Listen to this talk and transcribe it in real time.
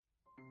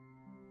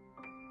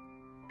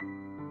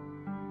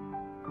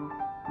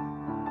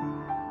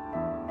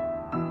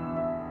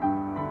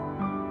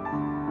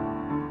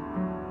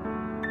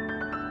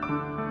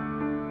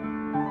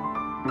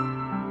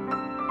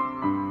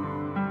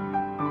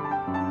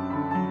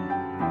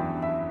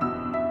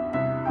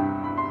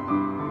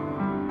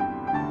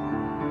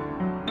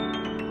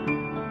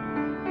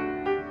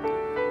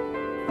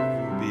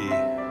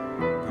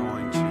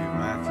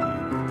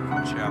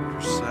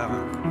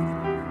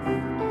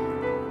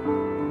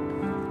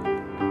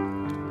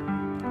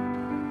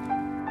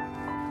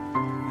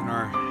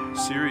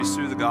series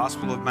through the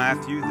Gospel of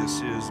Matthew.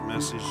 This is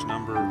message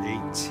number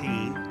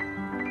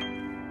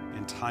 18,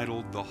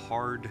 entitled The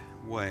Hard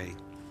Way.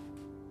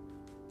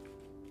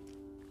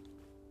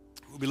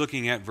 We'll be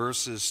looking at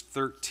verses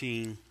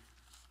 13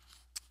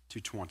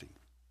 to 20.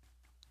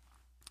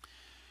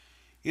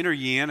 Enter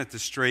ye in at the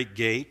strait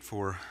gate,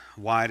 for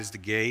wide is the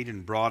gate,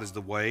 and broad is the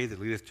way that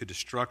leadeth to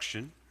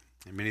destruction,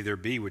 and many there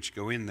be which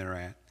go in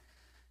thereat.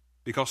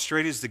 Because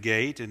strait is the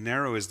gate, and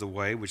narrow is the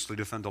way which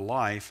leadeth unto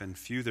life, and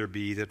few there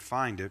be that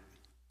find it.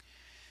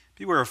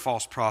 Beware of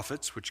false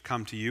prophets, which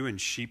come to you in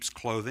sheep's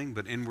clothing,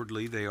 but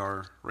inwardly they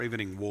are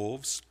ravening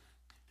wolves.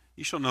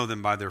 Ye shall know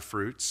them by their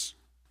fruits.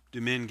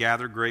 Do men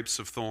gather grapes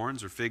of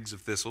thorns, or figs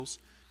of thistles?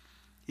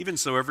 Even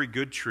so every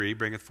good tree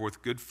bringeth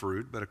forth good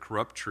fruit, but a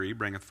corrupt tree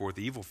bringeth forth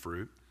evil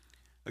fruit.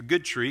 A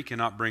good tree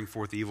cannot bring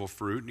forth evil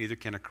fruit, neither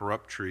can a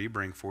corrupt tree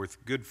bring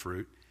forth good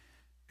fruit.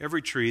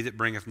 Every tree that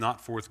bringeth not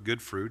forth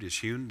good fruit is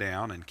hewn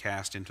down and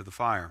cast into the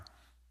fire.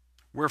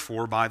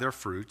 Wherefore, by their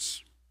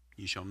fruits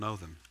ye shall know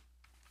them.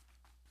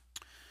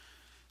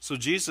 So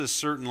Jesus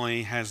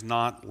certainly has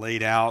not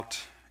laid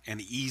out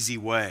an easy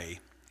way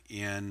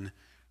in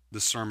the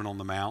Sermon on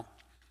the Mount.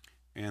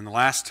 And the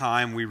last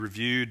time we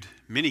reviewed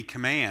many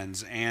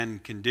commands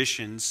and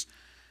conditions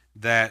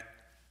that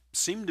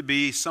seem to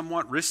be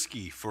somewhat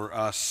risky for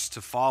us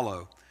to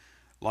follow,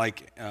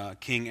 like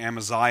King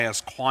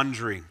Amaziah's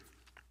quandary,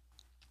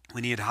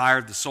 when he had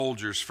hired the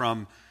soldiers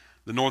from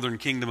the northern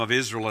kingdom of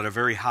Israel at a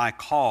very high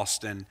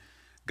cost, and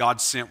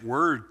God sent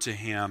word to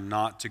him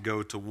not to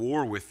go to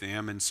war with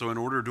them. And so in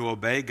order to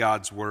obey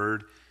God's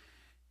word,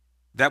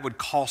 that would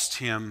cost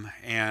him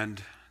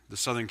and the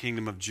southern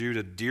kingdom of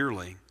Judah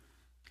dearly.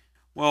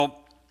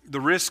 Well,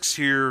 the risks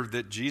here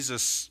that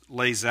Jesus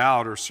lays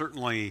out are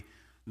certainly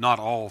not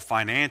all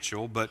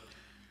financial, but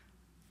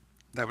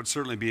that would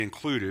certainly be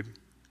included.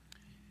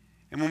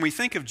 And when we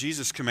think of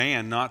Jesus'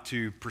 command not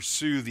to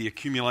pursue the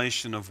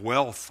accumulation of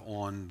wealth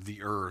on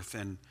the earth,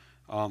 and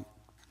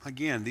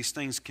again, these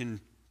things can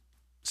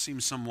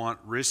seem somewhat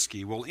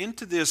risky. Well,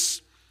 into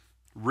this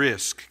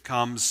risk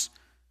comes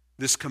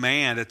this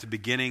command at the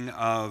beginning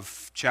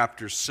of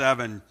chapter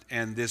 7,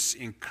 and this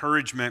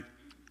encouragement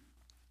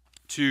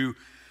to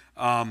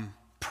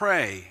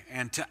pray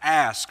and to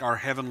ask our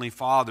Heavenly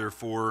Father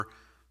for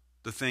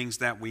the things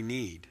that we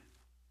need.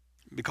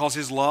 Because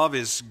His love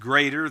is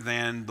greater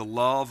than the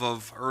love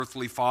of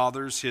earthly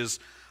fathers. His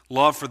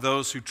love for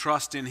those who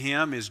trust in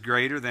Him is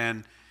greater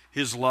than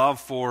His love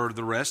for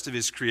the rest of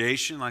His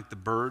creation, like the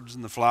birds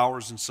and the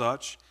flowers and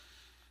such.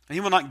 And He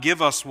will not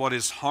give us what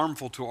is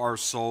harmful to our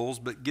souls,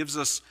 but gives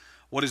us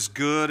what is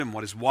good and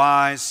what is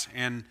wise.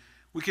 And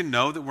we can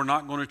know that we're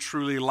not going to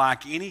truly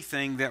lack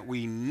anything that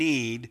we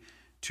need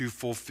to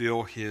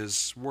fulfill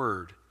His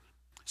word.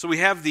 So we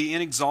have the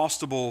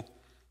inexhaustible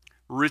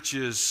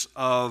riches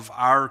of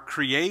our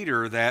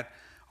Creator that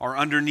are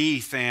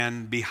underneath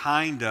and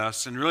behind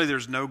us, and really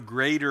there's no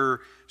greater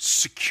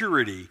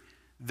security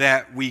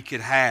that we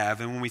could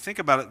have. And when we think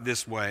about it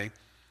this way,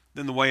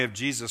 then the way of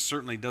Jesus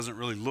certainly doesn't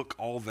really look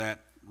all that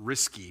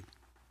risky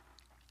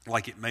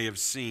like it may have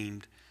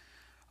seemed.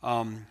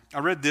 I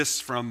read this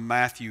from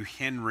Matthew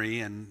Henry,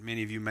 and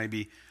many of you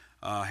maybe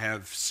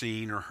have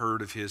seen or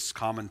heard of his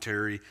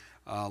commentary,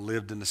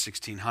 lived in the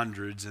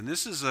 1600s, and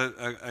this is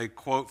a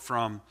quote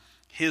from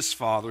his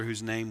father,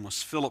 whose name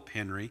was Philip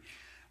Henry.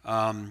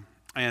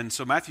 And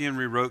so Matthew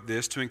Henry wrote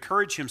this: to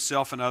encourage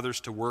himself and others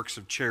to works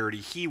of charity,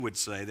 he would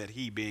say, that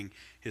he being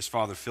his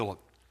father Philip.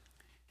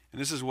 And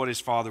this is what his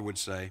father would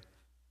say: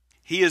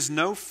 he is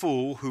no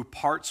fool who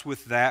parts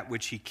with that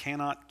which he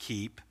cannot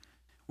keep,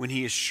 when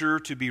he is sure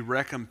to be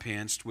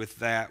recompensed with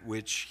that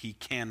which he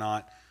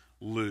cannot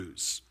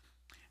lose.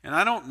 And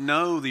I don't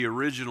know the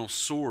original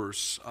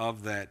source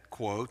of that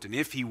quote, and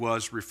if he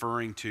was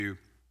referring to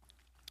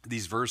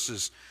these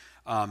verses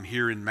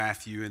here in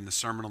Matthew in the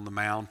Sermon on the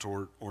Mount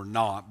or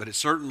not, but it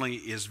certainly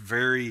is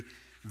very,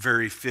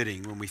 very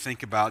fitting when we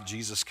think about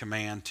Jesus'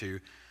 command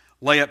to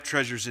lay up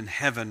treasures in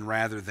heaven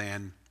rather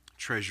than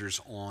treasures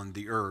on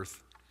the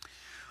earth.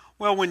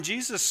 Well, when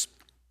Jesus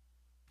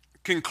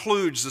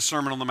concludes the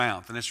Sermon on the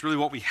Mount, and it's really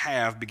what we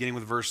have beginning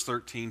with verse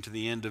 13 to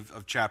the end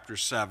of chapter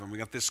 7, we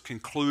got this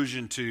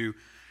conclusion to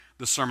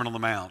the Sermon on the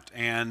Mount,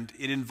 and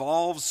it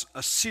involves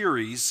a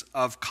series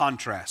of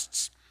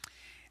contrasts.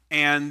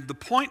 And the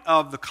point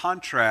of the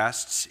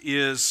contrasts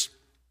is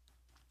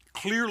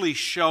clearly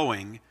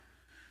showing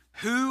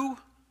who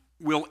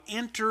will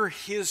enter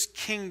His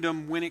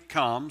kingdom when it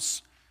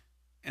comes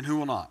and who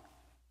will not.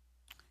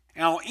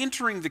 Now,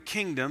 entering the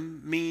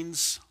kingdom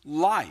means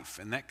life,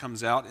 and that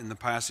comes out in the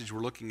passage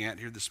we're looking at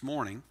here this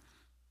morning.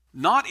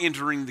 Not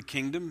entering the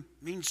kingdom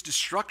means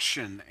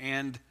destruction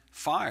and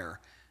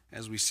fire,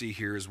 as we see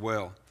here as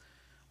well.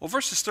 Well,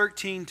 verses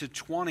 13 to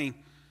 20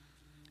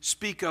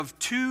 speak of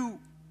two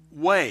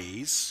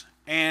ways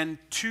and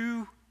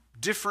two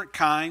different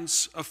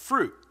kinds of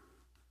fruit.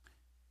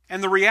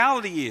 And the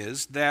reality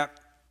is that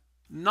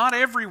not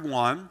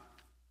everyone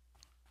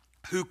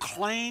who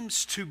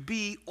claims to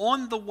be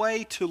on the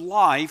way to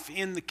life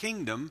in the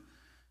kingdom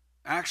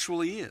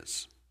actually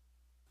is.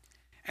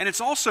 And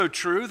it's also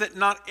true that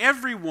not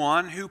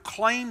everyone who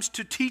claims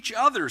to teach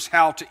others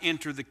how to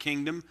enter the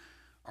kingdom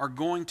are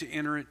going to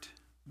enter it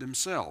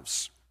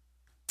themselves.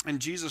 And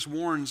Jesus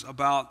warns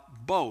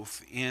about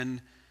both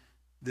in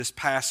this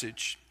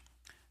passage.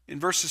 In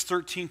verses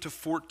 13 to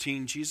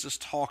 14, Jesus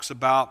talks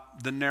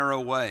about the narrow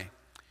way.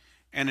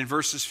 And in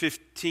verses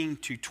 15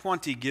 to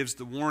 20 gives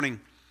the warning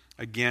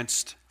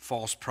against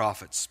false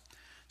prophets.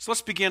 So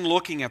let's begin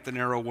looking at the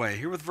narrow way.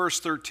 Here with verse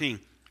 13.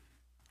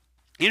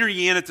 Enter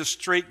ye in at the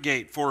strait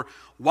gate, for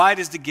wide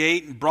is the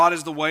gate, and broad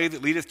is the way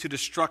that leadeth to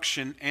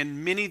destruction,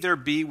 and many there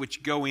be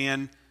which go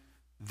in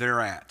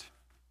thereat.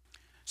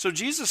 So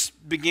Jesus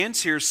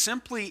begins here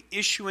simply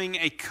issuing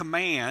a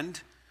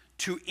command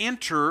to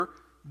enter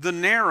the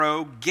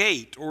narrow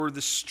gate, or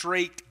the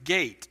strait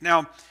gate.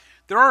 Now,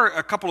 there are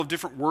a couple of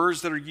different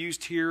words that are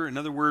used here. In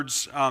other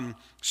words,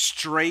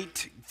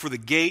 straight for the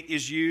gate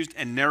is used,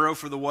 and narrow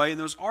for the way, and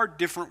those are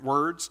different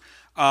words.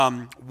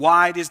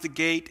 Wide is the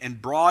gate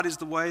and broad is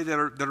the way that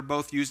are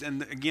both used.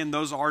 And again,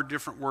 those are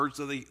different words,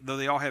 though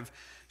they all have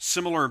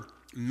similar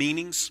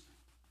meanings.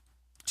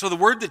 So the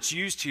word that's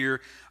used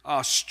here,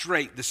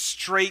 straight, the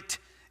strait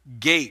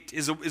gate,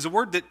 is a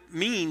word that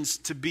means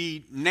to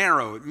be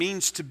narrow. It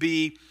means to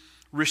be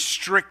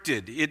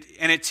restricted.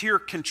 And it's here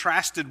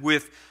contrasted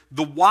with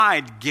the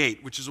wide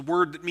gate, which is a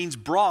word that means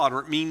broad,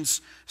 or it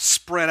means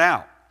spread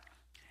out.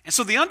 And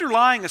so the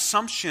underlying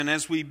assumption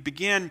as we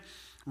begin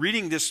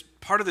reading this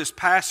part of this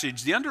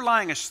passage, the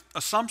underlying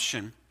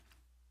assumption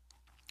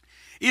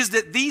is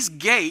that these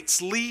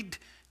gates lead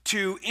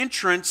to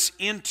entrance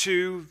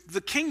into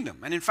the kingdom.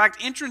 And in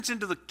fact, entrance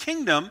into the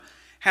kingdom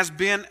has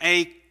been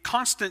a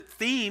constant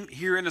theme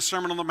here in the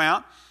Sermon on the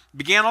Mount. It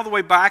began all the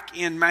way back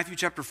in Matthew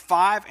chapter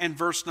 5 and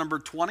verse number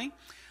 20.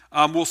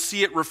 We'll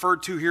see it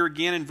referred to here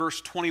again in verse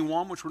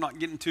 21, which we're not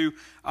getting to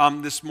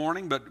this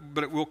morning, but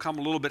it will come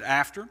a little bit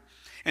after.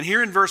 And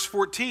here in verse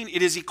 14,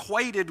 it is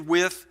equated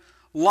with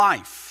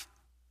life.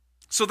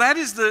 So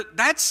that's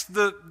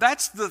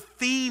the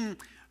theme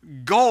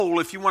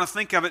goal, if you want to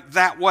think of it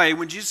that way.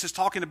 When Jesus is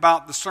talking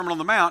about the Sermon on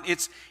the Mount,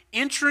 it's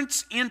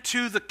entrance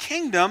into the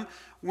kingdom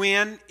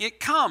when it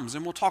comes.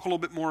 And we'll talk a little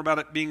bit more about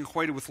it being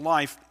equated with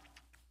life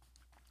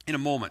in a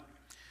moment.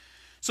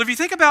 So if you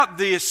think about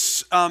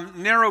this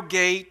narrow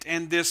gate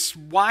and this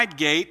wide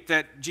gate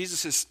that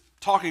Jesus is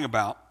talking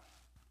about,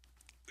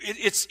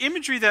 it's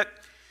imagery that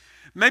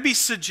maybe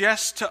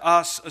suggests to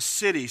us a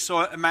city.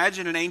 So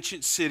imagine an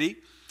ancient city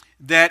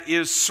that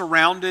is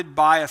surrounded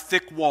by a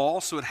thick wall,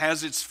 so it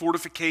has its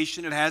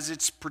fortification, it has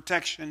its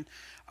protection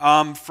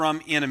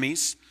from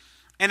enemies.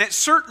 And at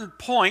certain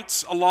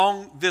points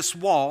along this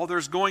wall,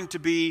 there's going to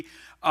be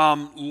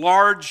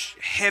large,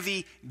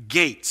 heavy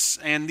gates.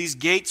 And these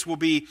gates will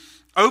be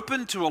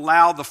open to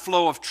allow the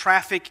flow of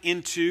traffic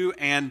into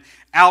and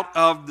out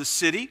of the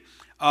city.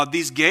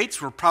 These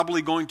gates were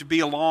probably going to be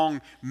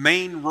along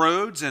main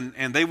roads,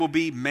 and they will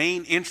be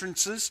main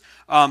entrances.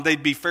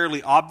 They'd be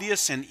fairly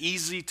obvious and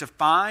easy to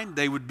find.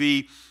 They would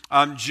be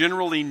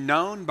generally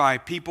known by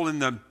people in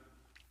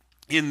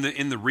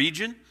the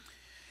region.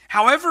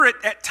 However,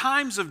 at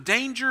times of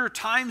danger,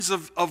 times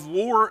of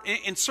war,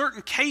 in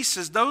certain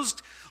cases, those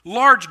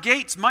large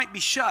gates might be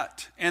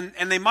shut, and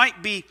they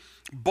might be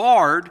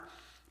barred.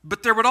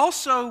 But there would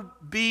also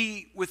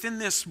be within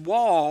this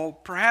wall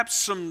perhaps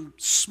some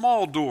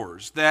small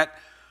doors that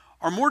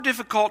are more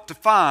difficult to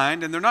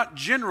find, and they're not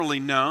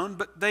generally known,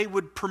 but they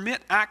would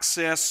permit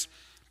access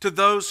to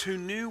those who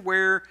knew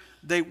where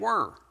they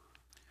were.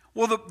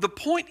 Well, the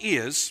point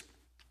is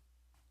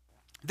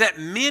that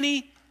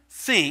many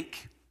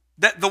think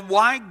that the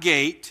wide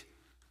gate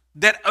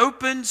that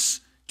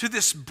opens to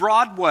this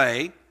broad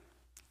way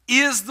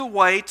is the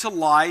way to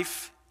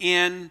life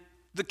in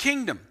the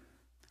kingdom.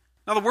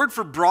 Now, the word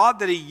for broad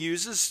that he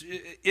uses,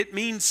 it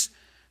means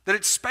that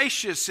it's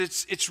spacious,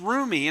 it's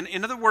roomy. And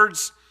in other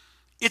words,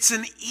 it's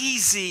an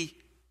easy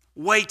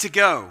way to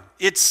go.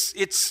 It's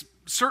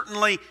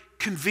certainly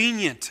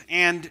convenient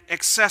and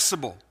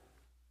accessible.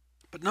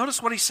 But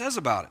notice what he says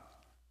about it.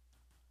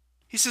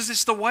 He says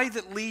it's the way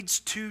that leads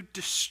to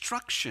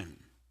destruction.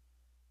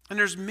 And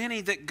there's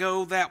many that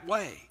go that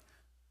way.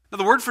 Now,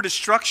 the word for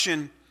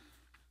destruction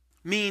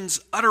means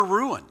utter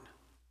ruin.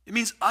 It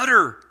means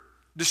utter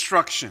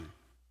destruction.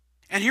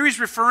 And here he's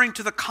referring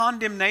to the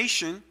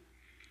condemnation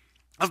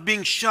of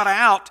being shut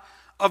out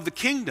of the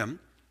kingdom,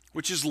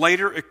 which is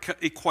later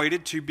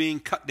equated to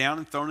being cut down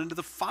and thrown into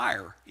the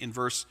fire in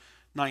verse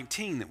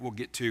 19 that we'll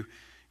get to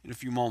in a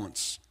few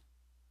moments.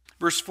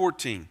 Verse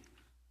 14,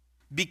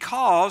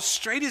 because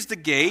strait is the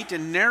gate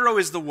and narrow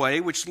is the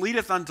way which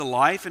leadeth unto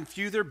life, and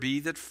few there be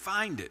that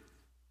find it.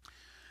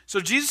 So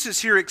Jesus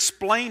is here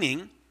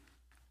explaining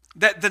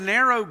that the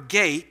narrow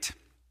gate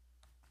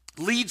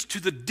leads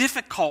to the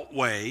difficult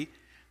way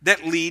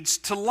that leads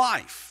to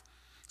life.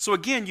 So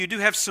again, you do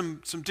have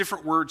some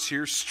different words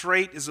here.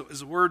 Strait is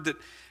a word that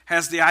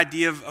has the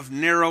idea of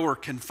narrow or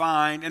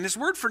confined. And this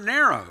word for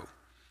narrow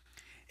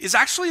is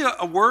actually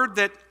a word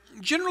that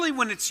generally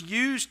when it's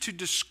used to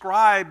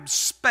describe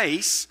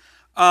space,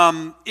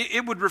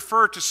 it would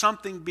refer to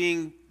something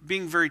being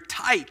very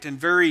tight and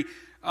very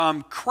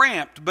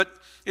cramped, but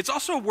it's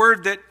also a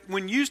word that,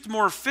 when used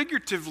more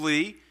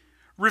figuratively,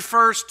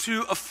 refers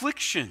to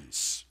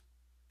afflictions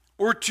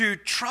or to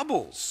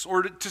troubles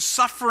or to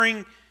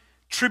suffering,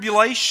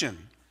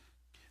 tribulation.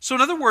 So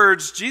in other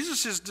words,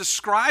 Jesus is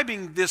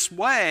describing this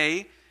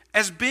way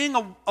as being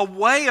a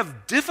way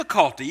of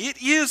difficulty.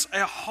 It is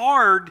a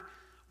hard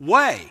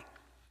way.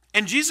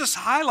 And Jesus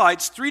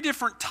highlights three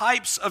different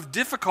types of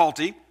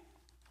difficulty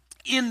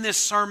in this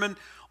Sermon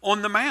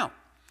on the Mount.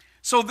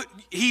 So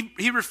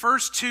he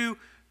refers to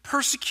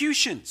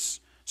persecutions.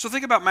 So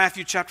think about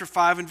Matthew chapter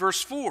 5 and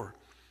verse 4.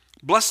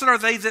 Blessed are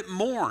they that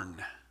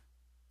mourn,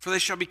 for they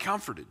shall be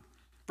comforted.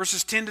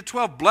 Verses 10 to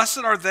 12. Blessed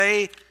are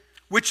they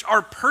which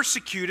are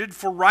persecuted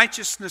for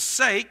righteousness'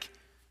 sake,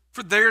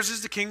 for theirs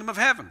is the kingdom of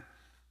heaven.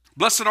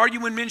 Blessed are you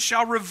when men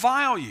shall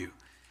revile you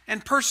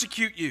and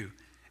persecute you,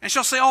 and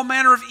shall say all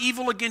manner of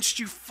evil against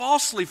you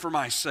falsely for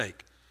my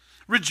sake.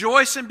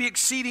 Rejoice and be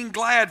exceeding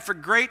glad, for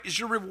great is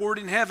your reward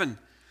in heaven.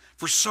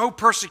 For so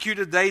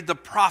persecuted they the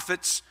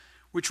prophets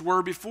which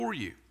were before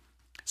you.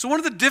 So one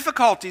of the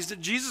difficulties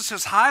that Jesus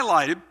has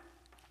highlighted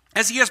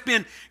as he has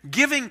been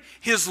giving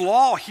his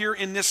law here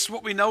in this,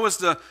 what we know as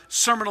the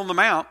Sermon on the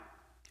Mount,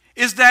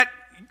 is that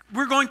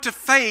we're going to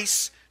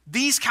face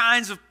these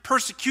kinds of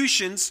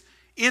persecutions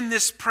in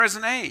this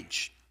present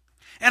age.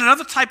 And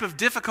another type of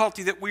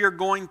difficulty that we are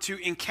going to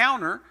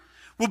encounter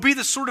will be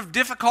the sort of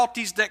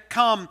difficulties that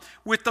come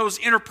with those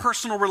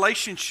interpersonal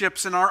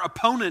relationships and our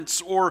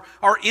opponents or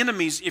our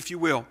enemies, if you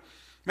will.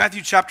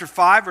 Matthew chapter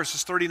 5,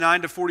 verses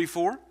 39 to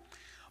 44.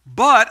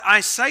 But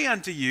I say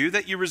unto you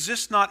that you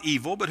resist not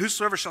evil, but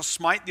whosoever shall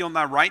smite thee on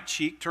thy right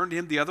cheek, turn to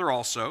him the other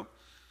also.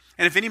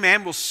 And if any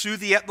man will sue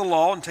thee at the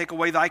law and take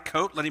away thy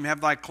coat, let him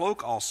have thy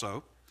cloak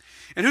also.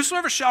 And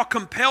whosoever shall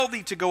compel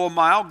thee to go a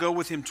mile, go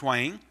with him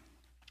twain.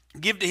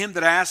 Give to him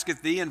that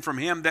asketh thee, and from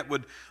him that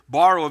would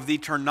borrow of thee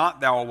turn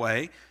not thou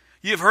away.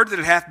 Ye have heard that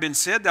it hath been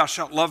said, Thou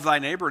shalt love thy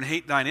neighbor and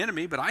hate thine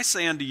enemy. But I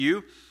say unto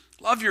you,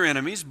 love your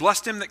enemies, bless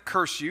them that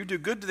curse you, do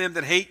good to them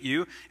that hate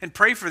you, and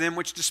pray for them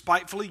which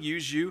despitefully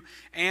use you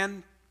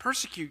and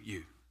persecute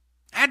you.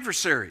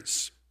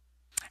 Adversaries.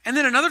 And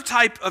then another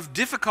type of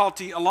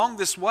difficulty along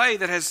this way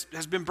that has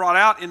been brought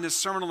out in this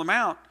Sermon on the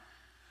Mount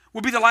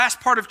will be the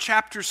last part of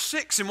chapter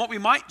 6 and what we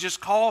might just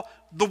call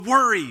the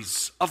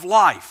worries of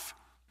life.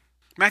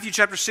 Matthew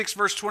chapter 6,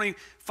 verse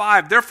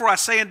 25, Therefore I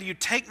say unto you,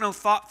 take no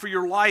thought for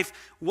your life,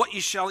 what ye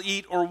shall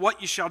eat or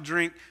what ye shall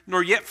drink,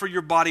 nor yet for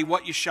your body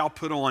what ye shall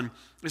put on.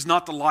 Is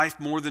not the life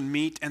more than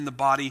meat, and the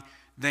body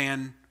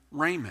than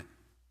raiment?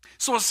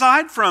 So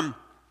aside from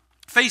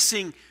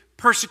facing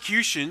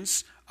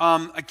persecutions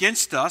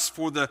against us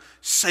for the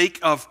sake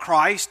of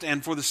Christ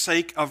and for the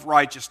sake of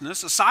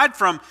righteousness, aside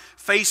from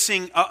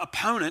facing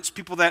opponents,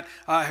 people that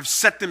have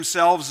set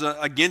themselves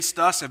against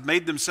us, have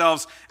made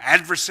themselves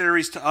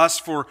adversaries to us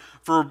for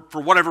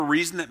whatever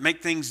reason that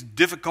make things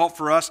difficult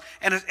for us,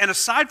 and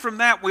aside from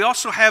that, we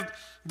also have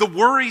the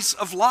worries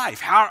of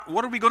life.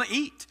 What are we going to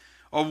eat?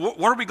 Or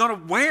what are we going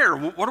to wear?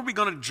 What are we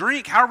going to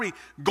drink? How are we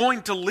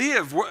going to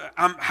live?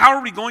 How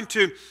are we going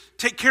to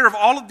take care of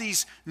all of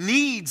these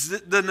needs,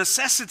 the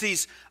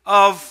necessities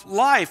of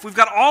life? We've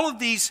got all of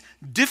these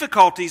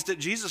difficulties that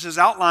Jesus has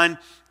outlined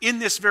in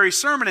this very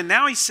sermon. And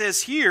now he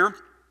says here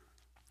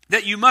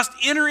that you must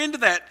enter into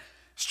that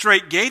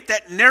straight gate,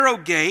 that narrow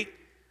gate,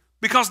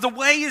 because the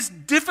way is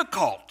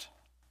difficult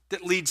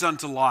that leads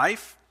unto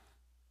life,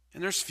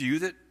 and there's few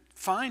that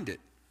find it.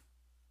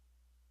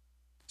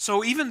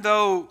 So even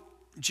though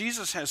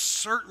Jesus has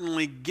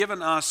certainly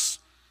given us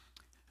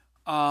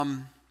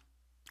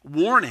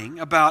warning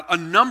about a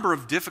number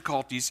of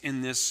difficulties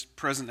in this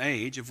present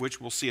age, of which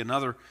we'll see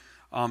another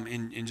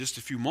in just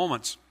a few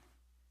moments.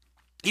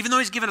 Even though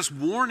he's given us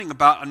warning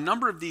about a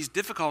number of these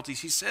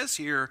difficulties, he says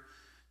here,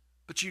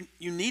 but you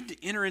need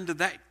to enter into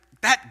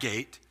that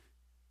gate,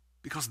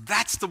 because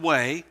that's the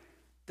way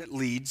that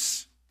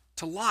leads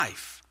to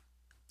life.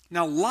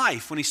 Now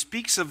life, when he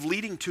speaks of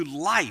leading to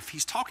life,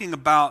 he's talking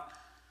about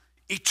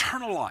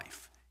eternal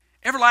life,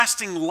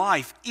 everlasting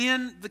life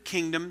in the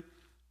kingdom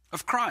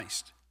of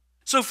Christ.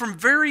 So from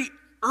very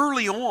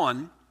early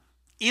on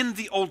in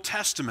the Old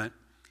Testament,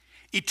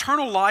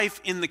 eternal life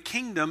in the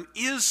kingdom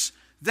is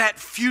that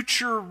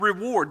future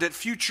reward, that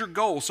future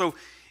goal. So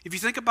if you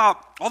think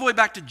about all the way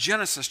back to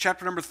Genesis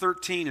chapter number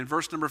 13 and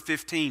verse number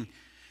 15,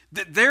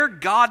 that there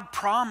God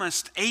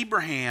promised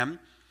Abraham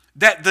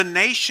that the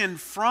nation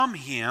from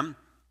him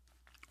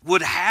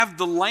would have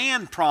the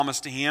land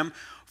promised to him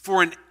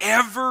for an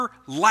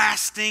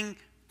everlasting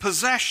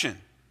possession.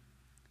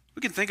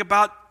 We can think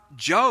about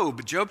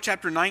Job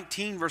chapter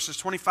 19, verses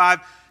 25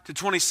 to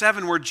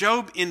 27, where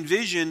Job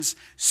envisions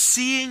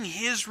seeing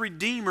his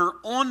Redeemer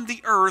on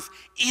the earth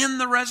in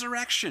the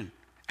resurrection.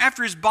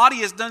 After his body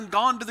is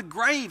gone to the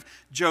grave,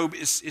 Job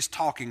is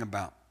talking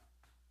about.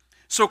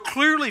 So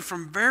clearly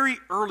from very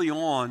early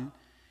on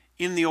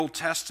in the Old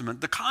Testament,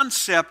 the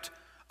concept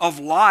of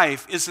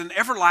life is an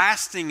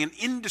everlasting and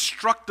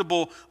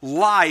indestructible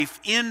life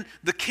in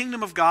the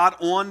kingdom of God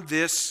on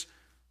this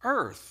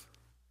earth.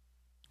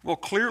 Well,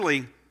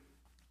 clearly,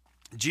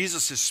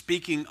 Jesus is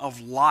speaking of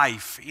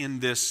life in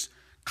this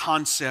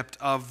concept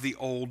of the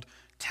Old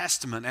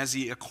Testament as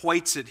he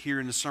equates it here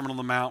in the Sermon on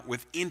the Mount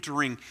with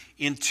entering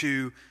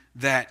into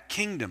that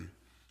kingdom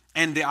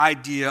and the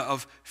idea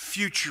of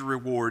future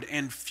reward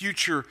and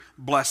future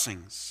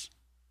blessings.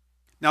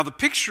 Now, the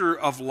picture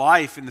of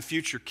life in the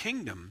future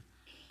kingdom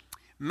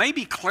may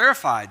be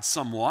clarified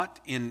somewhat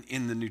in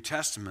the New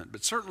Testament,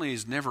 but certainly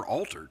is never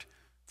altered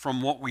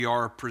from what we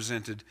are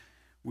presented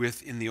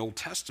with in the Old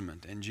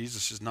Testament. And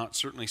Jesus is not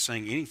certainly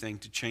saying anything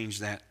to change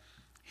that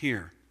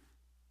here.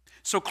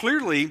 So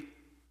clearly,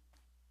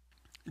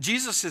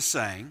 Jesus is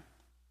saying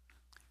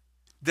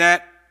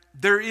that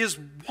there is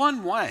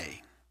one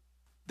way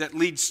that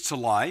leads to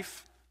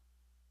life,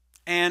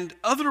 and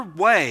other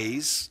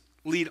ways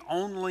lead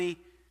only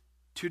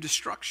to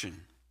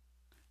destruction,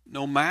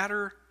 no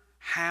matter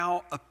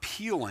how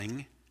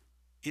appealing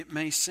it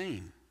may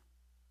seem.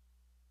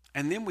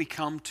 And then we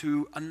come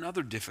to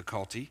another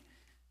difficulty,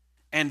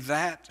 and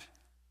that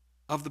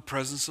of the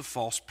presence of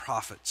false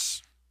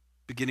prophets,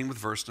 beginning with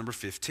verse number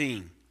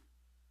 15.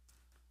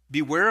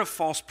 Beware of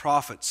false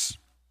prophets,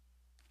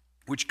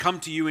 which come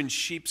to you in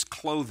sheep's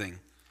clothing,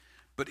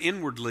 but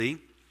inwardly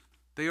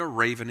they are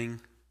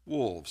ravening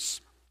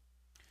wolves.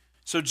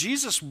 So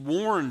Jesus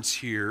warns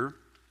here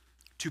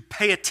to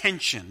pay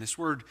attention. This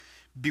word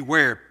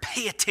beware,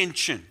 pay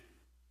attention.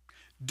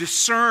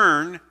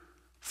 Discern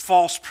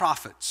false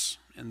prophets.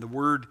 And the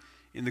word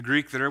in the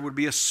Greek there would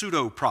be a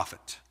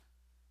pseudo-prophet.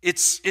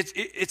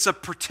 It's a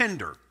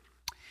pretender.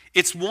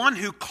 It's one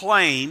who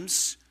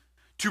claims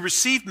to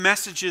receive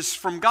messages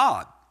from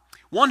God.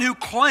 One who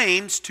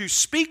claims to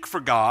speak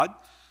for God.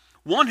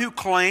 One who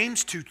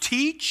claims to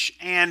teach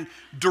and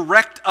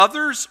direct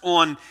others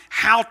on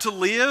how to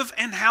live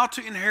and how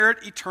to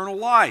inherit eternal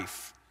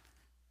life.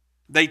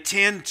 They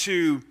tend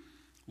to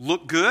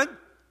look good.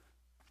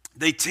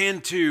 They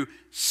tend to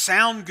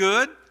sound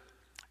good.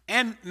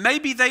 And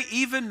maybe they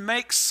even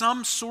make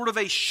some sort of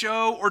a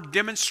show or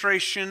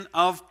demonstration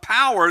of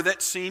power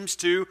that seems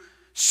to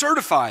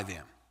certify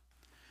them.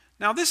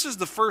 Now, this is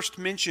the first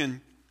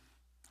mention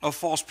of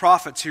false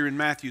prophets here in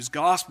Matthew's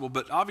gospel,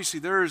 but obviously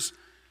there's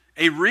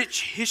a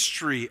rich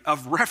history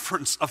of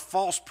reference of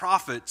false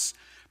prophets,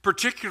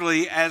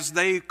 particularly as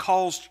they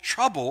caused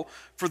trouble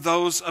for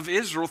those of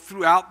Israel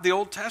throughout the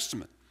Old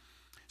Testament.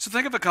 So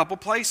think of a couple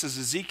places.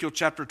 Ezekiel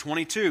chapter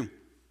 22,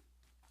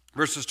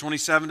 verses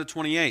 27 to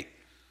 28.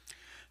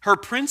 Her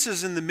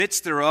princes in the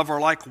midst thereof are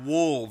like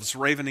wolves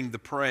ravening the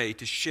prey,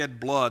 to shed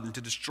blood and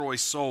to destroy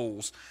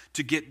souls,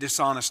 to get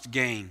dishonest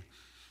gain.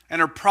 And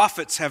her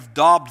prophets have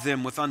daubed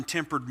them with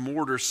untempered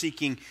mortar,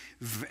 seeing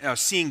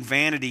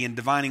vanity and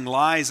divining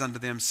lies unto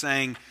them,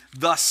 saying,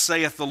 Thus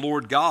saith the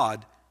Lord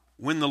God,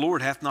 when the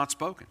Lord hath not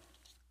spoken.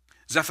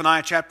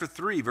 Zephaniah chapter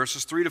 3,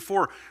 verses 3 to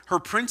 4. Her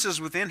princes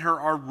within her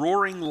are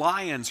roaring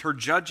lions. Her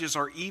judges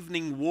are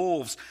evening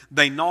wolves.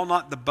 They gnaw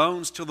not the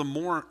bones till the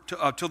morrow.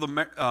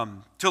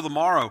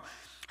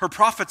 Her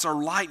prophets are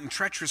light and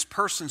treacherous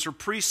persons. Her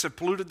priests have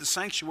polluted the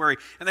sanctuary,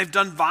 and they've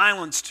done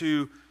violence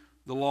to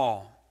the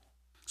law.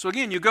 So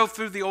again, you go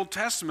through the Old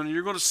Testament, and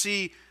you're going to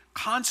see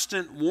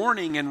constant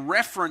warning and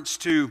reference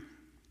to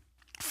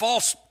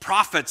false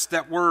prophets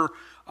that were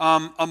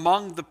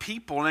among the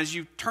people. And as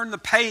you turn the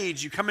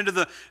page, you come into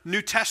the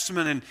New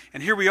Testament,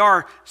 and here we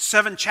are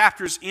 7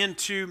 chapters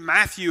into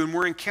Matthew, and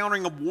we're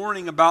encountering a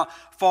warning about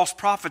false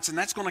prophets, and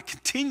that's going to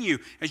continue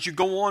as you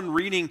go on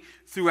reading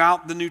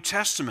throughout the New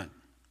Testament.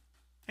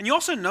 And you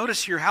also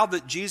notice here how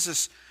that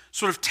Jesus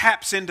sort of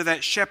taps into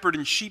that shepherd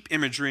and sheep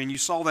imagery, and you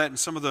saw that in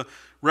some of the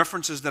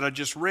references that I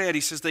just read.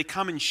 He says they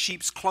come in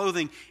sheep's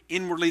clothing,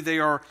 inwardly they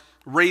are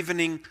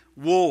ravening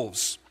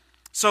wolves.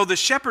 So the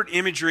shepherd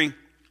imagery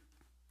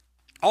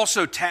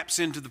also taps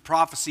into the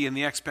prophecy and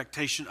the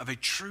expectation of a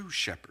true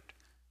shepherd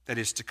that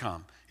is to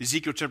come.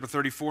 Ezekiel chapter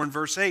 34 and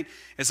verse 8,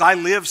 As I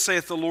live,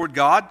 saith the Lord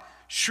God,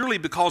 surely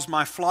because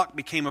my flock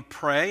became a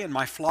prey, and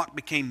my flock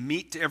became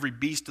meat to every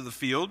beast of the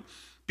field,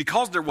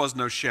 because there was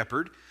no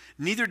shepherd,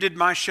 neither did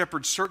my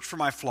shepherds search for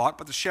my flock,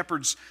 but the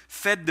shepherds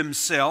fed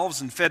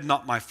themselves and fed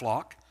not my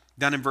flock.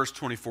 Down in verse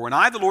 24, And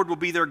I, the Lord, will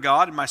be their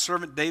God, and my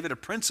servant David a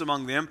prince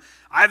among them.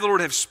 I, the Lord,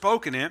 have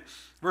spoken it.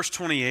 Verse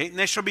 28, And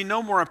they shall be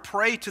no more a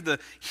prey to the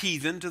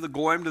heathen, to the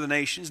goyim, to the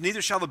nations.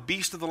 Neither shall the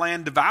beast of the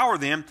land devour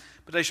them,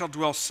 but they shall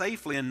dwell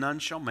safely, and none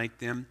shall make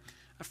them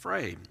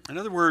afraid. In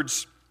other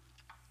words,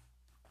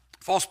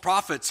 false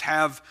prophets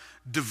have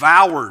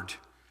devoured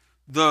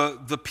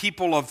the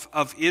people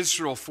of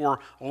Israel for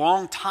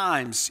long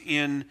times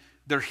in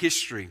their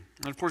history.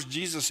 And of course,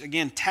 Jesus,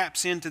 again,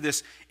 taps into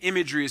this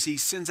imagery as he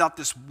sends out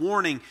this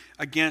warning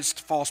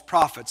against false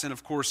prophets, and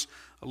of course,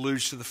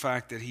 alludes to the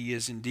fact that he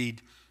is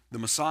indeed the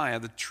Messiah,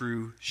 the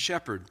true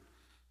shepherd.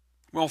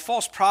 Well,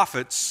 false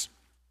prophets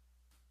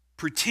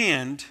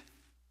pretend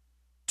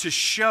to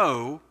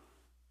show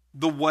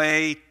the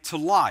way to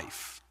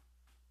life,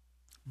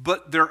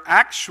 but they're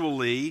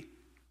actually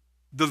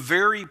the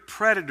very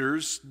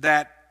predators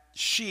that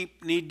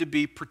sheep need to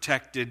be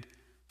protected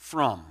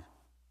from.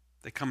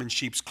 They come in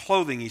sheep's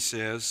clothing, he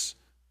says,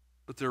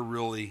 but they're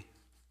really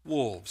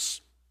wolves.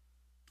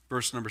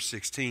 Verse number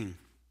 16.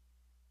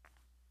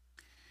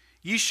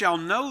 Ye shall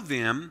know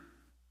them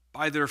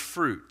by their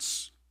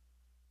fruits.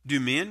 Do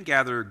men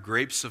gather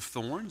grapes of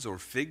thorns or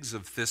figs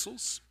of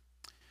thistles?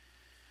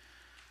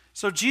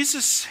 So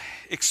Jesus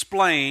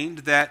explained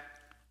that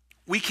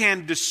we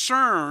can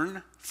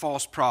discern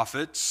false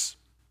prophets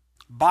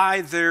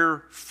by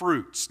their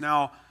fruits.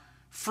 Now,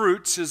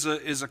 fruits is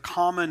a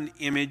common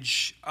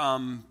image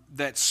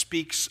that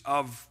speaks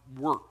of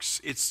works.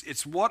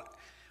 It's what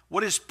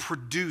is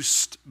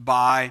produced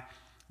by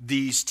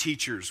these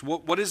teachers.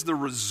 What is the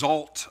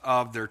result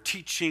of their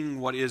teaching?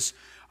 What is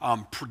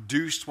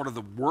produced? What are the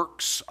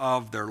works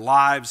of their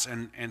lives,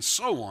 and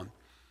so on.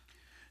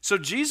 So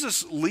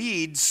Jesus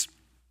leads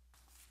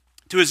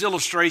to his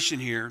illustration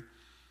here,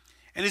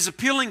 and is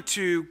appealing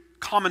to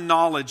common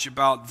knowledge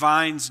about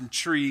vines and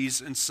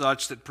trees and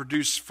such that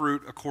produce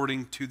fruit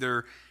according to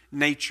their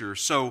nature.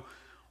 So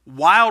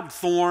wild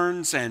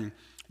thorns and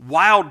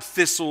wild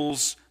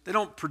thistles, they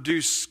don't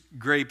produce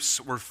grapes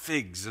or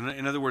figs.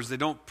 In other words, they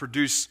don't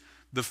produce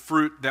the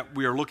fruit that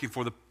we are looking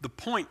for. The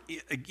point,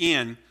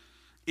 again,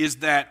 is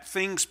that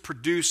things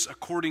produce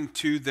according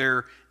to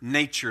their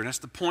nature. And that's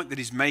the point that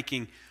he's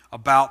making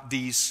about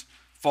these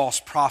false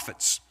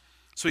prophets.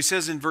 So he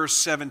says in verse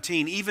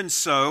 17, even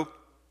so,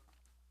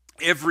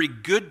 every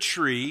good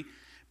tree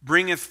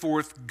bringeth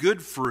forth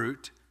good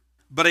fruit,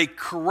 but a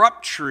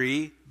corrupt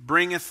tree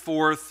bringeth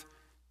forth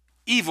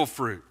evil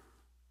fruit.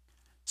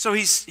 So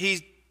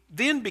he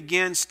then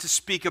begins to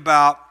speak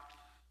about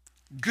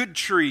good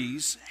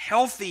trees,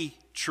 healthy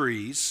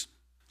trees,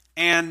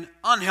 and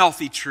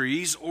unhealthy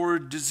trees or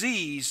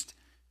diseased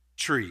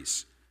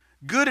trees.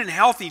 Good and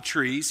healthy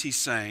trees, he's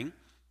saying,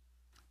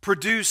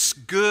 produce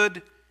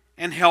good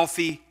and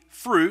healthy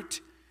fruit,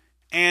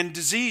 and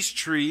diseased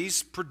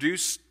trees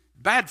produce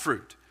bad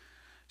fruit.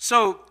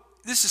 So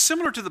this is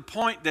similar to the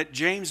point that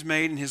James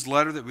made in his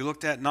letter that we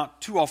looked at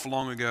not too awful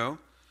long ago,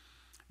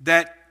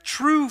 that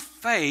true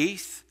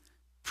faith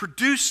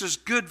produces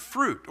good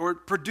fruit, or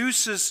it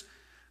produces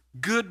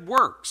good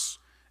works.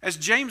 As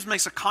James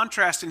makes a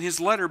contrast in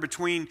his letter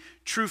between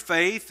true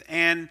faith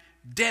and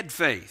dead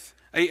faith,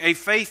 a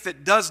faith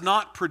that does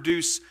not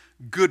produce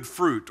good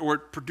fruit, or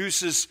it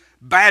produces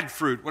bad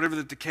fruit,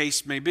 whatever the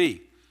case may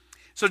be.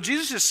 So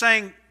Jesus is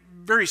saying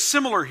very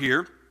similar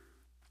here,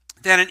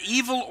 that an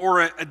evil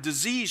or a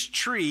diseased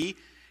tree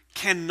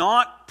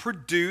cannot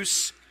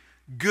produce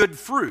good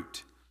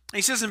fruit.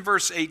 He says in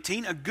verse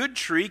 18, a good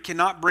tree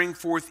cannot bring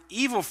forth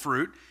evil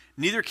fruit,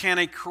 neither can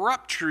a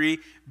corrupt tree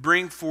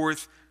bring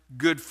forth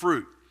good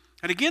fruit.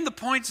 And again, the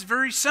point is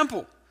very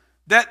simple,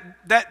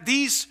 that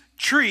these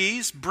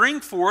trees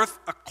bring forth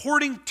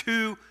according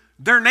to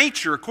their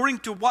nature, according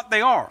to what they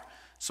are.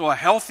 So a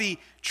healthy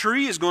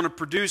tree is going to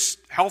produce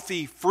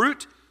healthy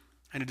fruit,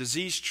 and a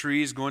diseased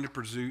tree is going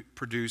to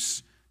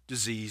produce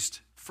diseased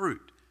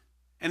fruit.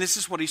 And this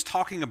is what he's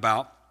talking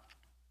about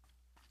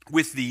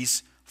with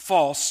these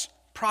false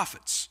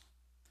prophets.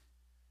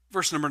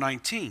 Verse number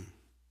 19.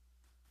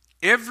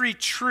 Every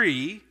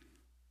tree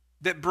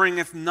that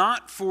bringeth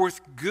not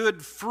forth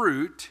good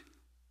fruit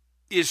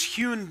is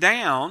hewn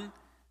down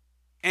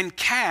and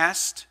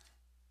cast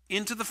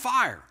into the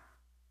fire.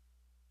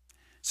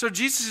 So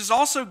Jesus is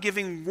also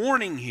giving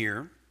warning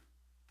here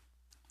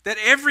that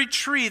every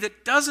tree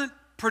that doesn't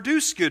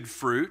produce good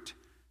fruit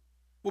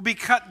will be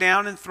cut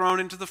down and thrown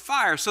into the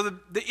fire. So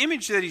the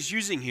image that he's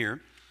using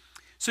here,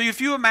 so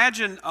if you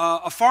imagine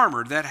a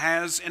farmer that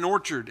has an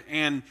orchard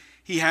and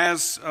he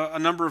has a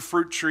number of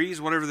fruit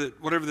trees, whatever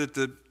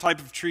the type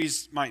of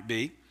trees might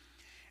be.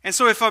 And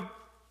so if a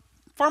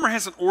farmer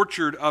has an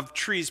orchard of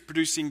trees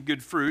producing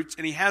good fruits,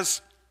 and he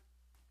has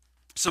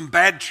some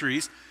bad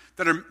trees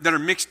that are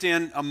mixed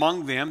in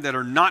among them that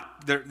are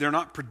not they're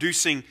not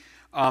producing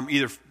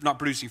either not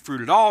producing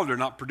fruit at all, they're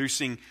not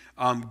producing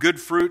good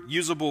fruit,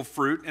 usable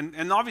fruit,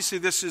 and obviously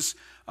this is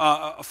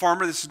a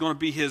farmer. This is going to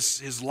be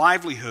his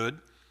livelihood,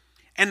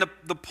 and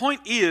the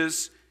point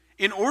is,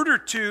 in order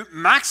to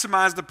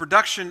maximize the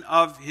production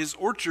of his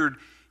orchard,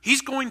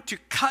 he's going to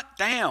cut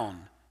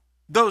down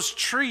those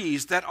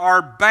trees that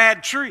are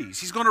bad trees.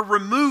 He's going to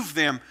remove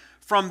them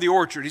from the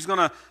orchard. He's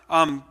going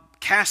to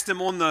cast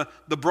them on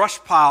the brush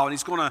pile, and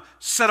he's going to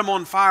set them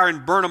on fire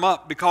and burn them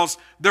up because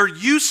they're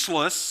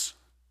useless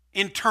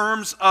in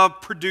terms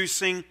of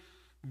producing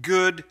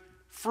good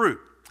fruit.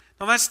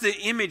 Now that's the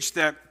image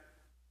that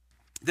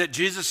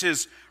Jesus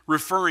is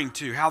referring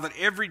to, how that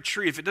every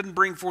tree, if it doesn't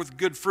bring forth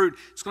good fruit,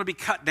 it's going to be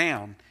cut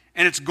down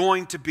and it's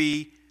going to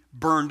be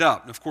burned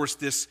up. And of course,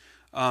 this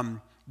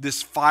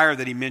fire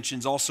that he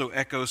mentions also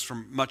echoes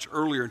from much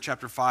earlier in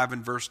chapter 5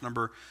 and verse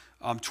number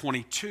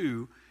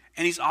 22.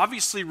 And he's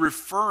obviously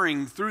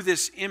referring, through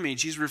this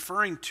image, he's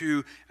referring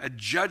to a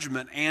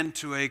judgment and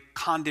to a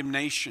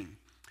condemnation.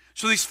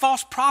 So these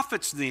false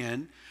prophets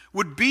then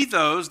would be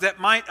those that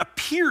might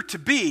appear to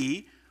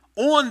be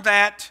on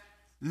that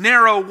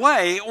narrow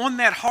way, on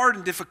that hard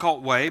and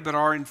difficult way, but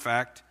are in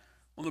fact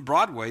on the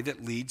broad way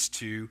that leads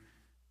to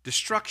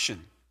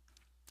destruction.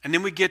 And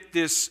then we get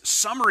this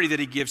summary that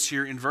he gives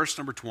here in verse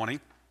number 20.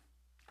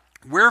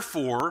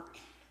 Wherefore,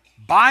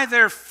 by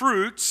their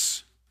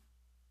fruits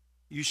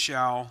you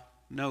shall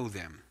know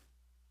them.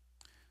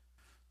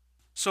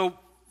 So,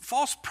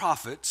 false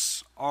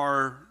prophets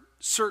are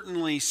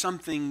certainly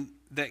something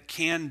that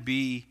can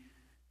be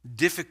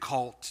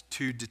difficult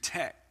to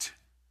detect.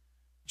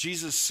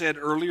 Jesus said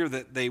earlier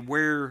that they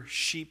wear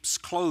sheep's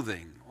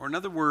clothing, or in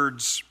other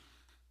words,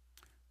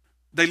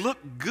 they look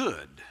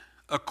good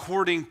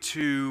according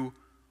to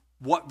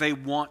what they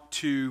want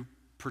to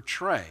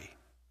portray,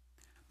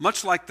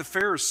 much like the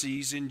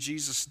Pharisees in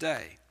Jesus'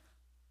 day.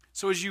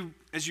 So as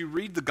you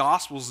read the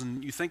Gospels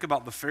and you think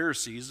about the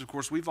Pharisees, of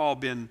course, we've all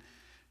been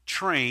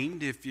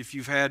trained, if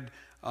you've had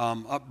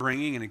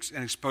upbringing and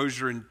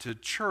exposure into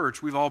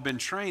church, we've all been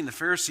trained the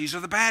Pharisees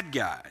are the bad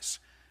guys.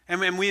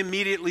 And we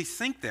immediately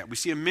think that. We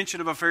see a mention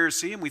of a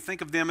Pharisee and we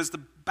think of them as the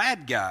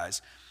bad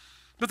guys.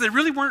 But they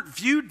really weren't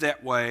viewed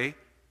that way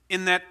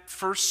in that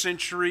first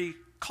century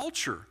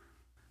culture.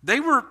 They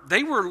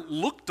were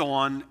looked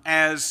on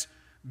as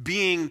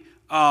being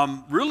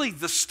really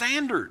the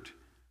standard.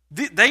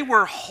 They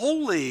were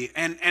holy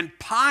and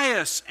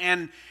pious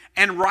and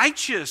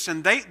righteous,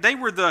 and they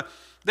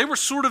were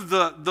sort of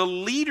the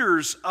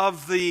leaders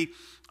of the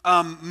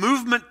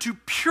movement to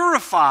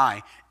purify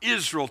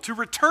Israel, to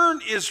return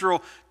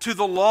Israel to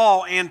the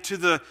law and to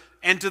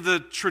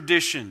the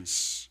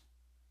traditions.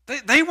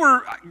 They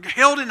were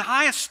held in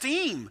high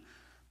esteem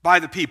by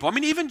the people. I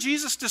mean, even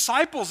Jesus'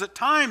 disciples at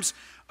times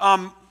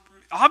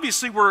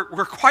obviously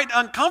were quite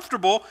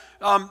uncomfortable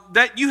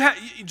that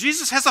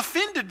Jesus has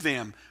offended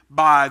them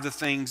by the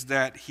things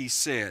that he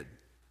said.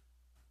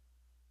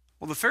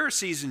 Well, the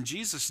Pharisees in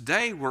Jesus'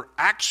 day were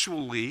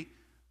actually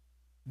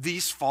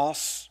these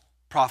false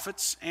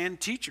prophets and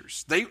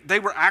teachers. They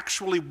were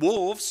actually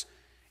wolves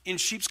in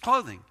sheep's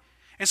clothing.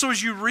 And so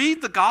as you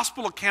read the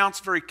gospel accounts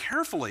very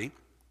carefully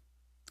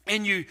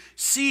and you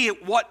see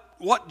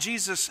what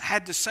Jesus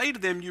had to say to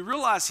them, you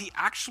realize he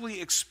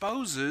actually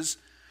exposes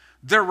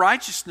their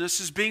righteousness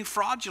as being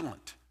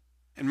fraudulent.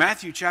 And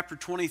Matthew chapter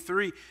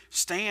 23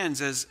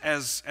 stands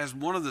as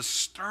one of the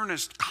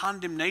sternest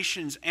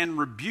condemnations and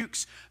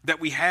rebukes that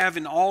we have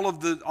in all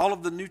of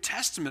the New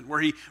Testament, where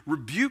he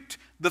rebuked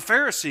the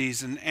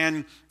Pharisees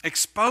and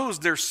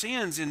exposed their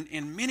sins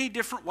in many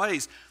different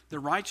ways. Their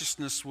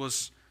righteousness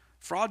was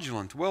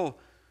fraudulent. Well,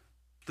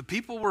 the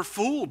people were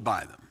fooled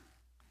by them.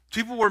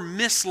 People were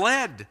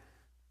misled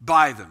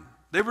by them.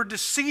 They were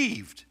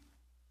deceived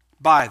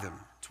by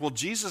them. Well,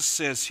 Jesus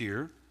says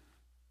here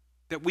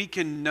that we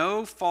can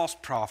know false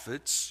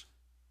prophets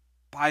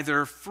by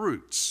their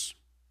fruits.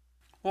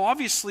 Well,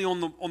 obviously,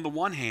 on the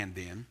one hand,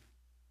 then,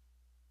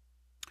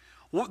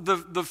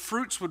 the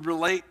fruits would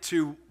relate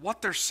to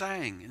what they're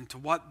saying and to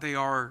what they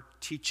are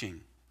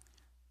teaching.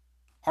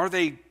 Are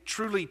they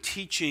truly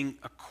teaching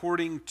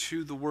according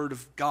to the Word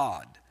of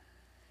God?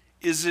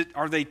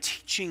 Are they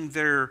teaching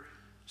their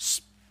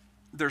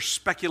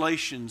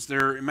speculations,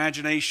 their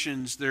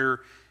imaginations,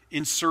 their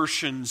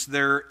insertions,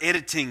 their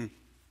editing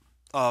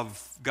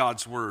of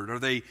God's Word? Are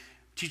they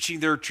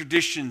teaching their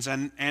traditions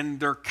and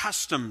their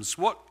customs?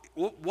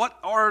 What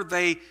are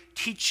they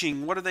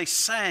teaching? What are they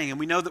saying? And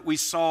we know that we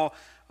saw,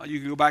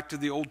 you can go back to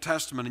the Old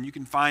Testament and you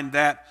can find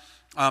that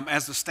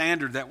as the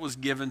standard that was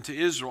given to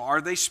Israel.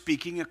 Are they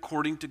speaking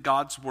according to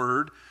God's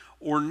Word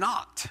or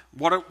not?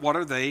 What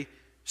are they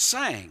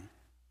saying?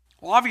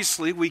 Well,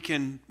 obviously we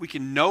can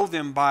know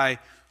them by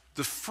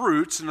the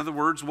fruits. In other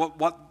words,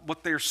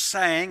 what they're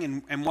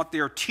saying and what they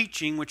are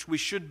teaching, which we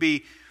should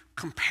be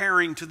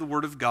comparing to the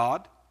Word of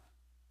God.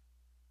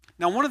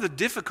 Now, one of the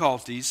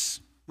difficulties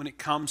when it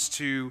comes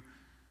to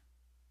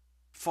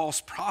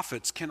false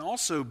prophets can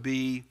also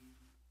be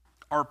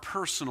our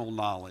personal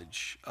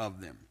knowledge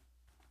of them.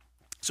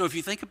 So if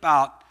you think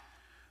about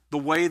the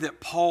way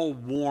that Paul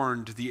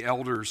warned the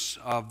elders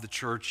of the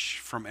church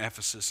from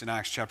Ephesus in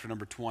Acts chapter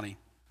number 20,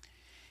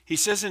 he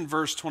says in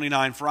verse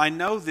 29, "For I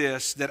know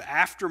this, that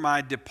after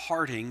my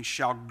departing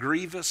shall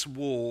grievous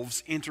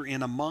wolves enter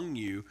in among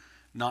you,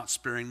 not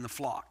sparing the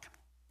flock."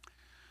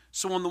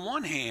 So on the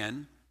one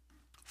hand,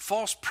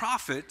 false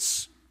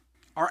prophets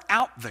are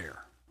out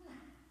there.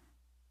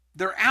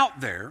 They're out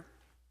there,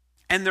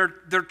 and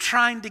they're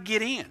trying to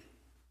get in.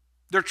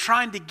 They're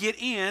trying to get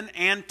in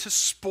and to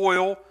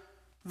spoil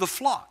the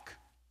flock.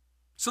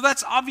 So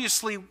that's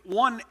obviously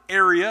one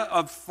area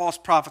of false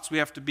prophets we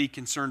have to be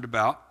concerned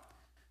about.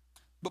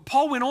 But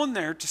Paul went on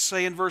there to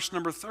say in verse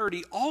number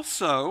 30,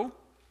 "Also,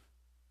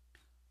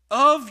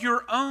 of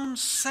your own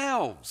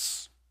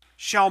selves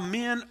shall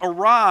men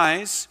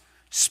arise,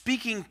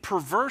 speaking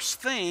perverse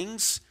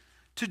things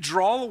to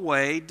draw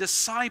away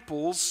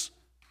disciples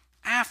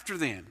after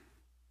them."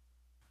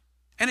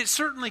 And it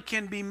certainly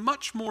can be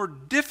much more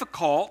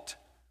difficult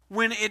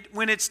when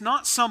it's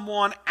not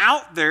someone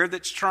out there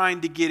that's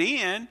trying to get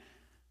in,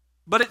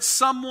 but it's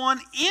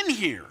someone in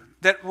here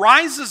that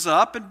rises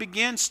up and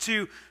begins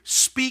to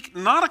speak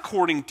not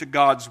according to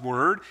God's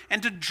Word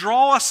and to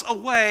draw us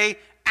away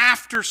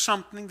after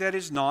something that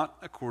is not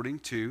according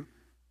to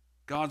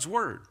God's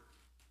Word.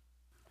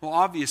 Well,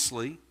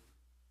 obviously,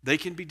 they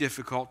can be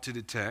difficult to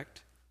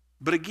detect.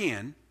 But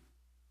again,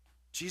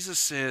 Jesus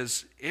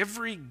says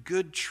every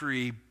good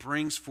tree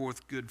brings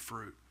forth good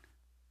fruit.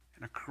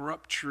 And a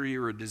corrupt tree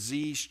or a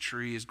diseased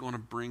tree is going to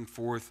bring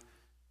forth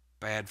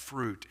bad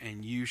fruit,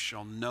 and you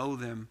shall know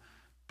them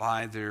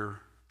by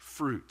their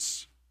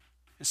fruits.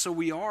 And so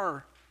we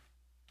are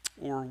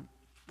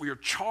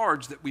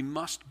charged that we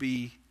must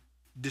be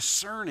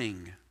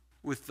discerning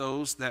with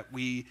those that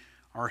we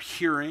are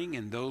hearing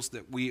and those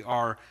that we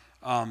are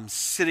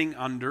sitting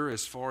under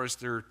as far as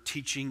their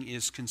teaching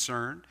is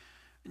concerned.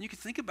 And you can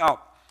think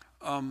about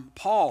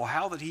Paul,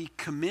 how that he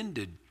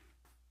commended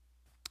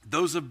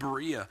those of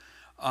Berea,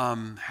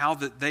 how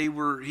that they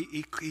were,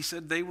 he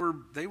said they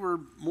were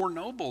more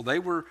noble. They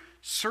were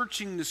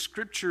searching the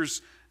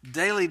scriptures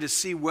daily to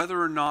see whether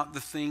or not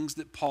the things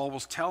that Paul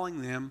was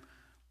telling them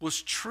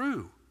was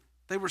true.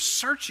 They were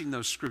searching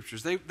those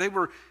scriptures. They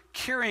were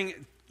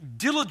carrying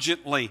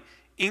diligently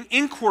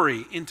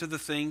inquiry into the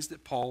things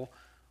that Paul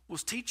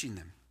was teaching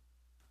them.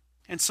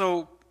 And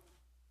so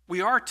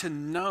we are to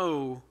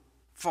know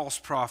false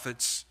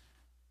prophets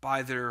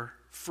by their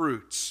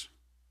fruits.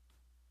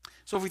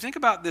 So if we think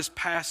about this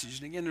passage,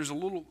 and again,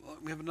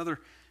 we have another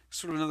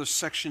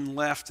section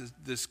left as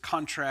this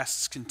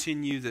contrasts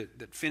continue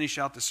that finish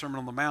out the Sermon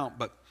on the Mount.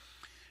 But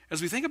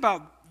as we think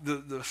about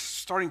the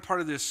starting part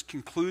of this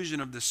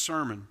conclusion of this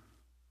sermon,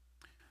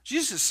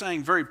 Jesus is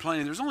saying very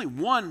plainly, there's only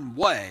one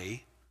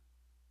way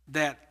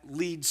that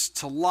leads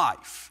to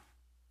life.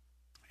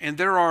 And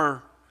there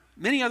are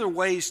many other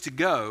ways to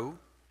go.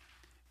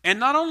 And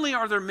not only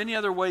are there many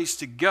other ways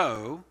to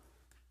go,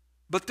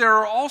 but there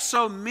are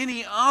also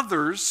many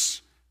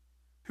others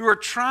who are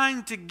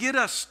trying to get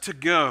us to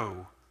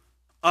go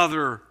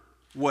other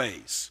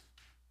ways.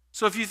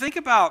 So if you think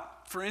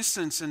about, for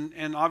instance,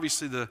 and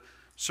obviously the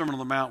Sermon on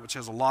the Mount, which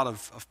has a lot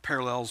of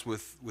parallels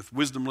with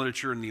wisdom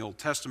literature in the Old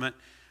Testament,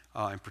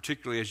 and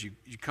particularly as you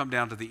come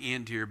down to the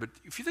end here. But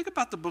if you think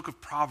about the book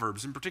of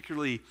Proverbs, and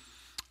particularly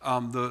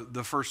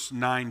the first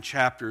 9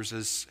 chapters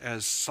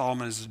as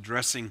Solomon is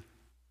addressing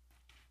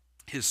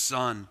his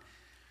son,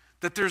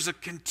 that there's a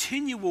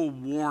continual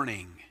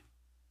warning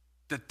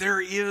that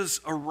there is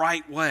a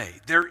right way.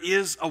 There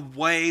is a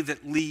way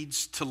that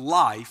leads to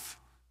life,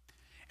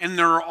 and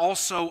there are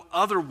also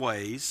other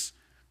ways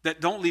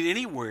that don't lead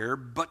anywhere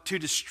but to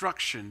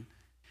destruction,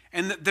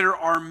 and that there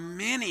are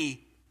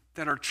many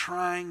that are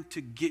trying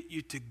to get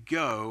you to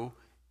go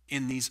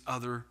in these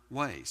other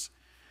ways.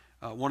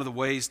 One of the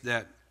ways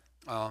that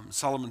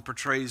Solomon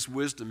portrays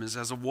wisdom is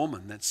as a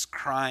woman that's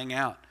crying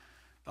out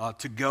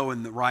to go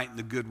in the right and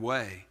the good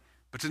way.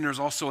 But then there's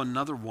also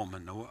another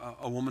woman,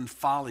 a woman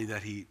folly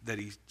that he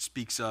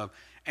speaks of,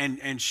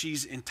 and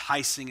she's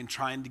enticing and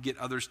trying to get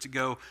others to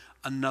go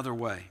another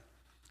way.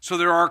 So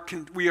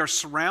we are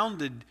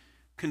surrounded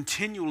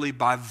continually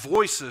by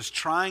voices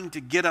trying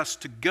to get us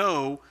to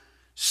go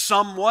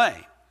some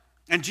way.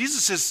 And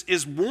Jesus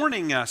is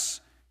warning us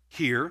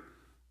here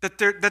that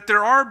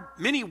there are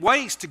many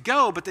ways to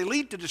go, but they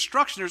lead to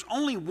destruction. There's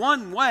only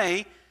one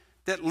way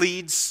that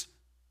leads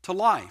to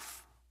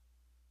life.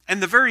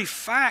 And the very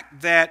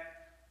fact that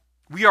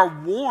we are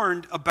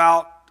warned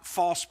about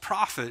false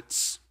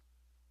prophets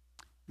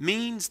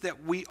means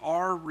that we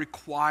are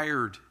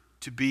required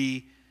to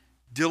be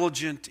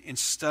diligent in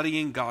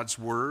studying God's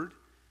Word,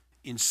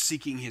 in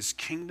seeking His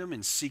kingdom,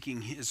 in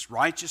seeking His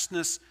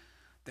righteousness,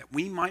 that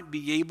we might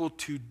be able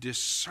to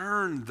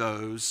discern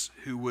those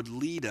who would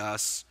lead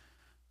us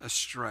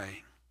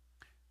astray.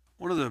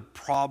 One of the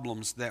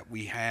problems that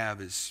we have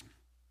is,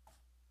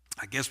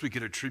 I guess we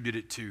could attribute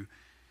it to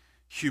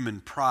human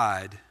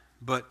pride,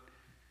 but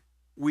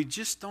we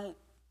don't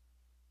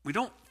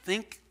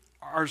think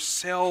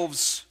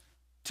ourselves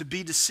to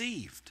be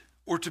deceived,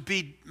 or to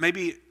be,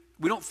 maybe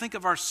we don't think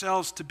of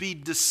ourselves to be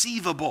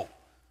deceivable.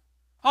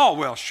 Oh,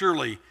 well,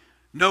 surely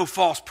no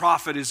false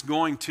prophet is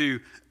going to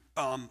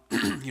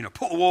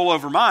pull the wool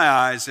over my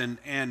eyes, and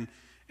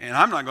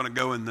I'm not going to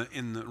go in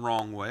the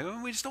wrong way.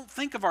 We just don't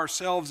think of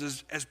ourselves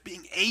as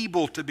being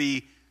able to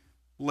be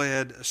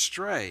led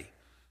astray.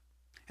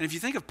 And if you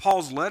think of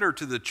Paul's letter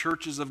to the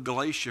churches of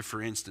Galatia,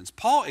 for instance,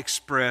 Paul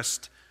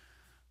expressed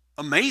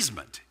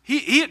amazement.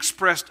 He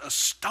expressed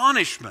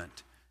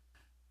astonishment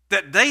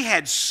that they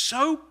had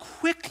so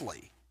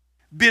quickly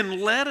been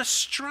led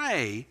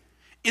astray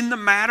in the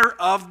matter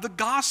of the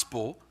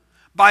gospel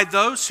by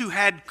those who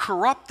had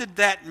corrupted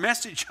that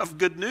message of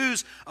good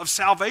news of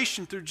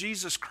salvation through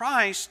Jesus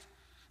Christ.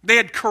 They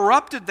had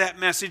corrupted that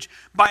message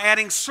by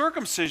adding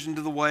circumcision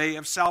to the way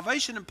of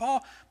salvation. And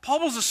Paul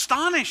was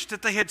astonished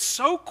that they had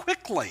so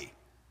quickly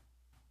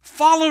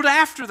followed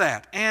after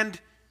that and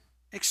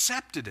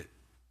accepted it.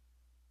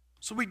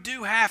 So we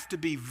do have to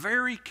be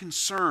very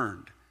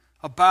concerned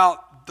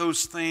about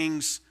those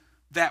things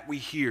that we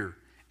hear,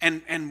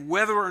 and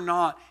whether or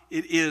not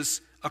it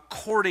is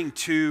according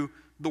to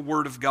the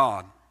Word of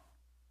God.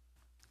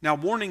 Now,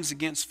 warnings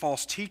against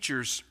false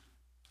teachers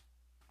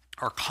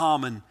are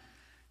common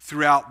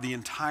throughout the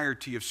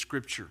entirety of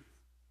Scripture.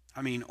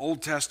 I mean,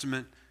 Old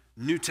Testament,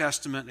 New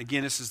Testament.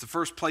 Again, this is the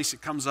first place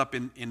it comes up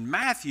in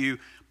Matthew,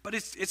 but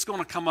it's going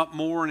to come up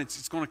more, and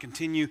it's going to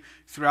continue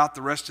throughout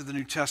the rest of the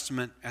New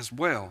Testament as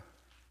well.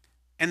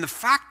 And the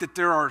fact that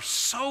there are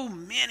so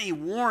many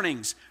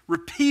warnings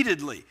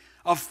repeatedly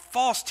of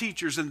false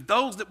teachers and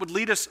those that would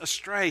lead us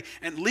astray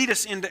and lead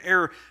us into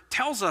error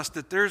tells us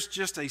that there's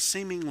just a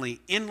seemingly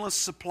endless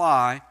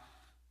supply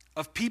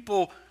of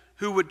people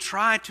who would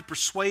try to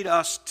persuade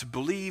us to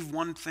believe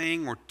one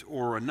thing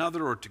or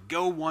another, or to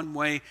go one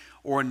way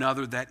or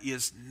another that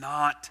is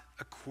not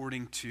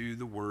according to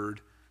the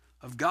Word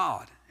of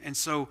God. And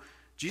so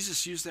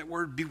Jesus used that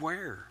word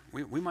beware.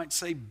 We might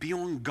say be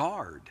on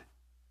guard.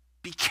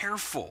 Be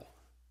careful.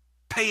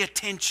 Pay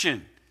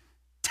attention.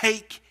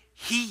 Take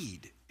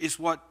heed is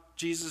what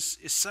Jesus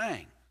is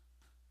saying.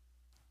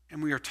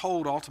 And we are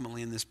told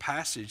ultimately in this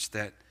passage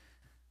that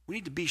we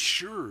need to be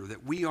sure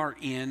that we are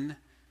in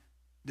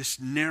this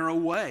narrow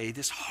way,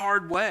 this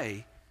hard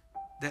way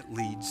that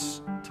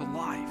leads to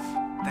life.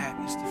 That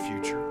is the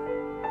future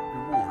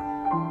reward.